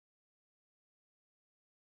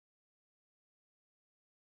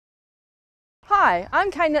Hi,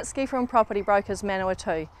 I'm Kay Nitsky from Property Brokers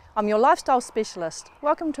Manawatu. I'm your lifestyle specialist.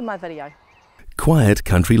 Welcome to my video. Quiet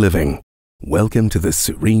country living. Welcome to the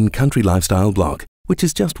Serene Country Lifestyle block, which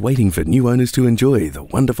is just waiting for new owners to enjoy the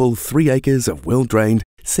wonderful 3 acres of well-drained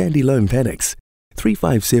sandy loam paddocks.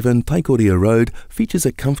 357 Taikorea Road features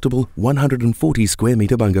a comfortable 140 square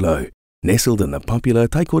metre bungalow, nestled in the popular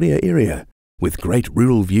Taikorea area, with great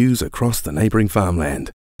rural views across the neighbouring farmland.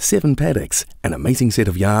 7 paddocks, an amazing set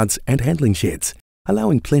of yards and handling sheds,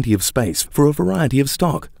 allowing plenty of space for a variety of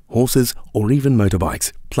stock, horses or even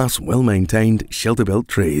motorbikes, plus well-maintained shelter-belt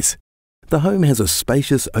trees. The home has a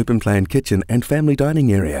spacious open-plan kitchen and family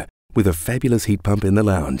dining area, with a fabulous heat pump in the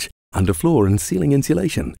lounge, underfloor and ceiling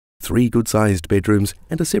insulation, 3 good-sized bedrooms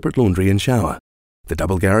and a separate laundry and shower. The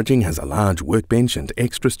double garaging has a large workbench and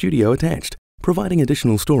extra studio attached, providing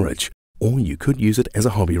additional storage, or you could use it as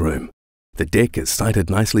a hobby room. The deck is sited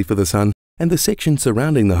nicely for the sun, and the section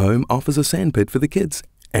surrounding the home offers a sandpit for the kids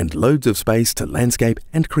and loads of space to landscape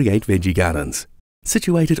and create veggie gardens.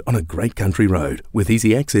 Situated on a great country road with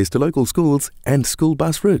easy access to local schools and school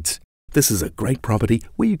bus routes, this is a great property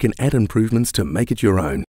where you can add improvements to make it your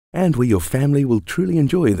own, and where your family will truly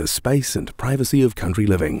enjoy the space and privacy of country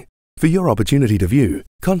living. For your opportunity to view,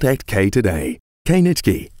 contact Kay today. Kay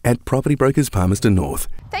Nitsky at Property Brokers Palmerston North.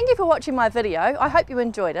 Thank you for watching my video. I hope you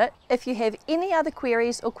enjoyed it. If you have any other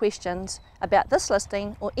queries or questions about this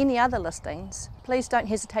listing or any other listings, please don't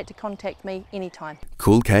hesitate to contact me anytime.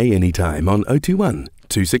 Call Kay anytime on 021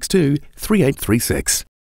 262 3836.